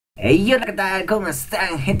Hey, hola, ¿qué tal? ¿Cómo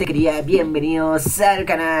están, gente querida? Bienvenidos al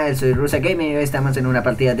canal, soy RuzatGamer y hoy estamos en una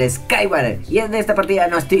partida de Skyward. Y en esta partida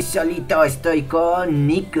no estoy solito, estoy con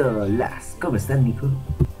Nikolas. ¿Cómo estás, Niko?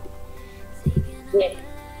 Bien.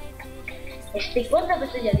 ¿Cuántas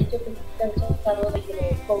veces ya he dicho que están cansados de que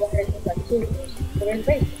me pongas retos absurdos en el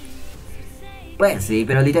Facebook? Pues sí,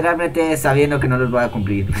 pero literalmente sabiendo que no los voy a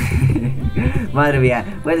cumplir. Madre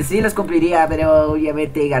mía, pues sí los cumpliría, pero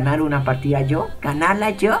obviamente ganar una partida yo,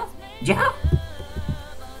 ganarla yo, ¿ya?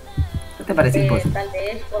 ¿Qué te parece imposible? Tal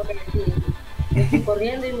vez porque si estoy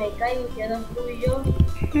corriendo y me caigo y quedan tú y yo,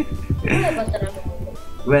 no me pasará nada.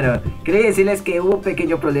 Bueno, quería decirles que hubo un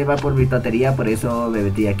pequeño problema por mi tontería, por eso me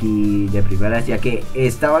metí aquí de primeras, ya que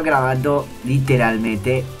estaba grabando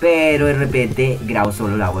literalmente, pero de repente grabo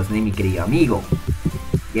solo la voz de mi querido amigo.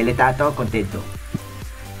 Y él estaba todo contento.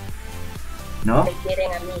 ¿No? Me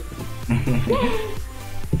quieren a mí.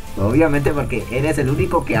 Obviamente porque eres el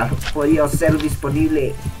único que ha podido ser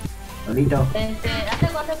disponible. Solito. ¿Hace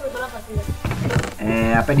cuánto empezó la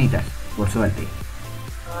partida? Apenitas, por suerte.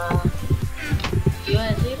 Iba a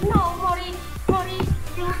decir, no, morí,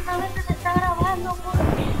 que justamente se está grabando,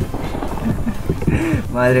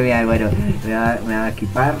 Madre mía, bueno, me voy a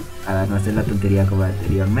equipar a no hacer la tontería como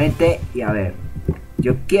anteriormente. Y a ver,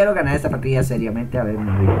 yo quiero ganar esta partida seriamente. A ver,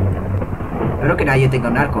 espero que nadie tenga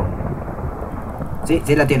un arco. Sí,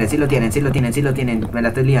 sí lo tienen. Me la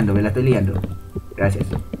estoy liando. Gracias.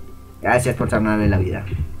 Gracias por salvarme la vida.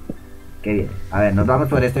 Qué bien. A ver, nos vamos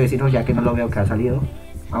por este vecino ya que no lo veo que ha salido.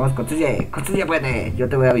 Vamos, construye, puede. Yo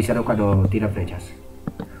te voy a avisar cuando tira flechas.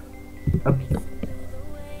 Up.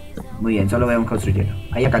 Muy bien, solo veo un construyendo.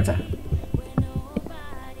 Ahí alcanza.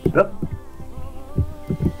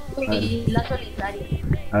 y la solitaria.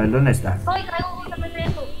 A ver, ¿dónde está? ¡Ay, traigo justamente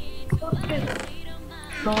eso!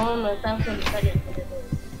 No está en solitaria.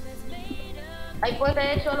 Hay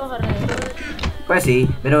puente hecho a los alrededores. Pues sí,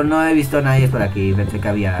 pero no he visto a nadie por aquí. Pensé que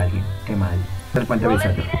había alguien. Qué mal. El puente No le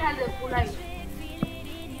avisado. tires al de full ahí.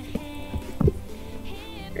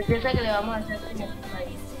 Piensa que le vamos a hacer sin el full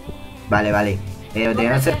ahí. Vale.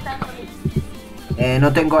 Deben hacer...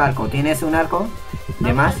 no tengo arco. ¿Tienes un arco?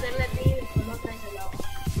 ¿De más?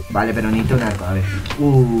 Vale, pero necesito un arco. A ver.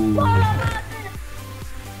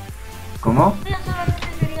 ¿Cómo? Yo solamente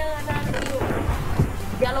quería ganar, tío.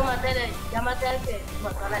 Ya maté al que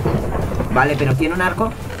mató a la chica. Vale, pero ¿tiene un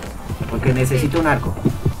arco? Porque necesito un arco.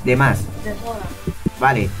 De más. De sola.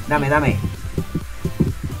 Vale, dame.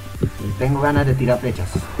 Tengo ganas de tirar flechas.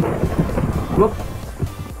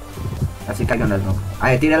 Así caigan las no. A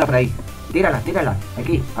ver, tírala por ahí. Tírala.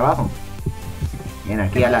 Aquí, abajo. Bien,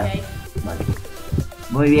 aquí a la... Vale.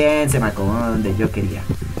 Muy bien, se me acomodó donde yo quería.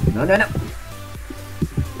 No.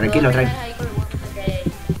 Tranquilo.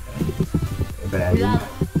 Espera.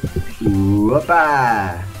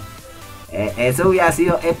 ¡Opa! Eso hubiera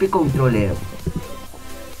sido épico un troleo.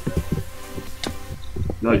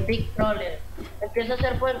 Epic troller. Empieza a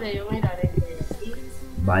hacer fuerte, yo miraré.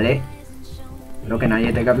 Vale. Espero que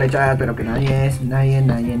nadie tenga flechas, pero que nadie.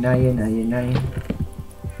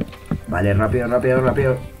 Vale,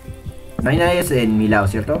 rápido. No hay nadie en mi lado,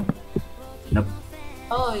 ¿cierto? No.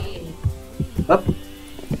 Oye. Op.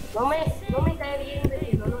 No me cae bien de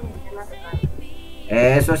que no nos estén atacando.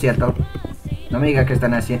 Eso es cierto. No me diga que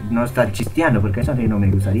están haciendo, no están chisteando, porque eso sí no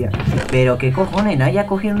me gustaría. Pero qué cojones, nadie ha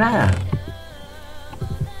cogido nada.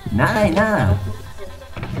 Nada.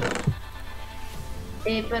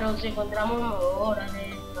 Pero si encontramos ahora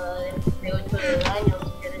de 8 de daño,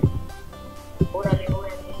 si quieres. Órale.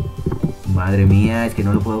 Madre mía, es que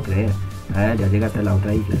no lo puedo creer. A ver, ya llegaste a la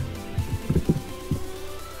otra isla.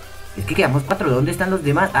 Es que quedamos 4, ¿dónde están los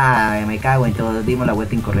demás? Ah, me cago en todo, dimos la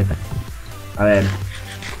vuelta incorrecta. A ver.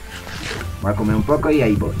 Voy a comer un poco y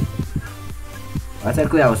ahí voy. Voy a ser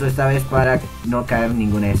cuidadoso esta vez para no caer en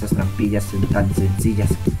ninguna de esas trampillas tan sencillas.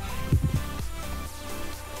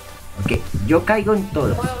 Ok, yo caigo en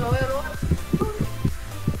todo. No veo.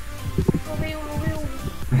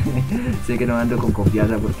 Sé que no ando con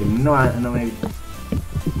confianza porque no me...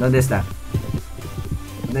 ¿Dónde está?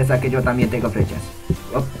 Que yo también tengo flechas?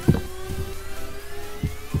 Oh.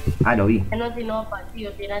 Ah, lo vi. No tiene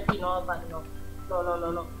tío, tiene antinopa, no.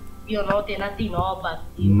 Tío, no tiene antinopa.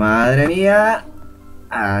 Madre mía.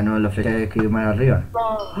 Ah, no, la flecha hay que ir más arriba.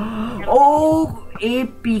 No. Oh,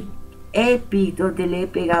 epic, ¿dónde le he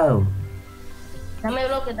pegado? Dame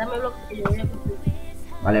bloque que yo voy a construir.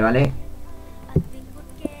 Vale.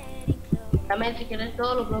 Dame si quieres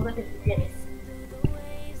todos los bloques que tú tienes.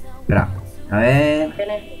 Espera, a ver.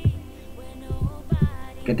 Tienes.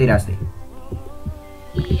 ¿Qué tiraste?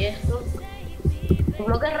 Y esto. Un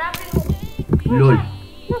bloque rápido. LOL.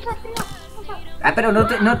 Ah, pero no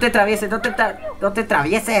te travieses, no te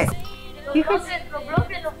travieses. Los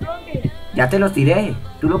bloques. Ya te los tiré,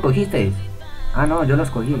 tú lo cogiste. Ah, no, yo los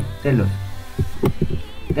cogí, tenlos.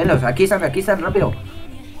 Tenlos, aquí están, rápido.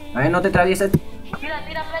 A ver, no te travieses. Tira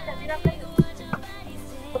flecha.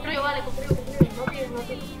 Construyo, vale, construyo. No tires.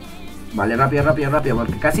 Vale, rápido,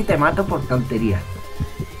 porque casi te mato por tontería.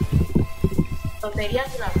 Tonterías,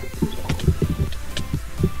 claro.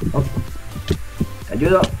 Oh. Te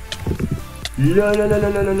ayudo. Muy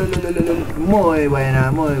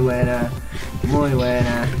buena.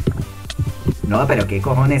 No, pero ¿qué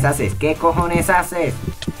cojones haces?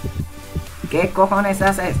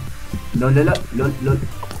 LOL.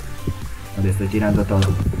 Le estoy tirando todo.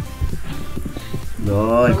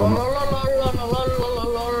 LOL, ¿cómo?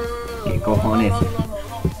 ¿Qué cojones?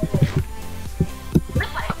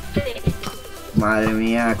 Madre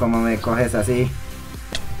mía, ¿cómo me coges así?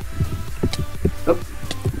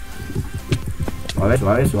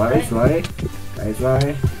 Suave. Cae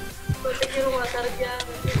suave.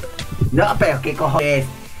 No, pero ¿qué cojones?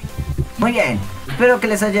 Muy bien, espero que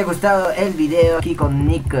les haya gustado el video aquí con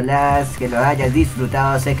Nikolas, que lo hayas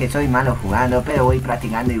disfrutado. Sé que soy malo jugando, pero voy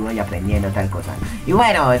practicando y voy aprendiendo tal cosa. Y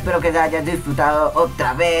bueno, espero que te hayas disfrutado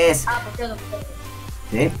otra vez. Por cierto.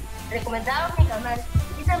 ¿Sí? Recomendaron mi canal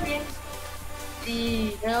y también,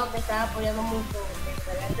 si veo que están apoyando mucho el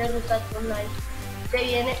canal de RuzatGamer, se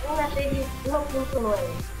viene una serie 1.9.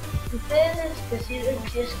 Ustedes deciden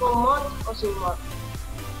si es con mod o sin mod.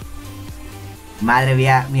 Madre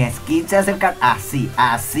mía, mi skin se acerca así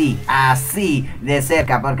de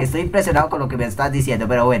cerca, porque estoy impresionado con lo que me estás diciendo.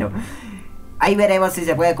 Pero bueno, ahí veremos si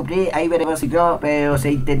se puede cumplir, ahí veremos si no, pero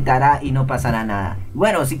se intentará y no pasará nada.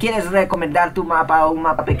 Bueno, si quieres recomendar tu mapa o un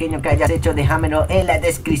mapa pequeño que hayas hecho, déjamelo en la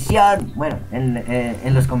descripción. Bueno,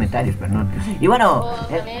 en los comentarios, perdón. Y bueno, O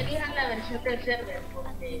también elijan la versión del server,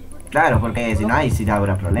 porque... Claro, porque si no, ahí sí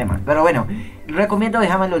habrá problemas. Pero bueno, recomiendo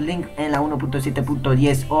dejarme los links en la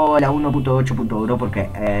 1.7.10 o la 1.8.1, porque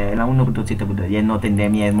en la 1.7.10 no tendré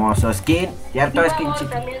mi hermoso skin. ¿Cierto? Skin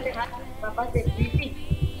chico. También dejar mapas de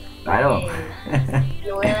Pipi. Claro.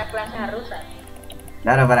 Le voy a dar clases a Rusa.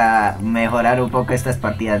 Claro, para mejorar un poco estas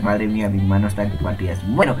partidas. Madre mía, mi mano está en partidas.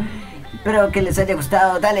 Bueno, espero que les haya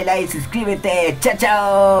gustado. Dale like, suscríbete. Chao,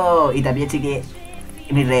 chao. Y también sigue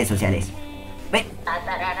en mis redes sociales. Ven.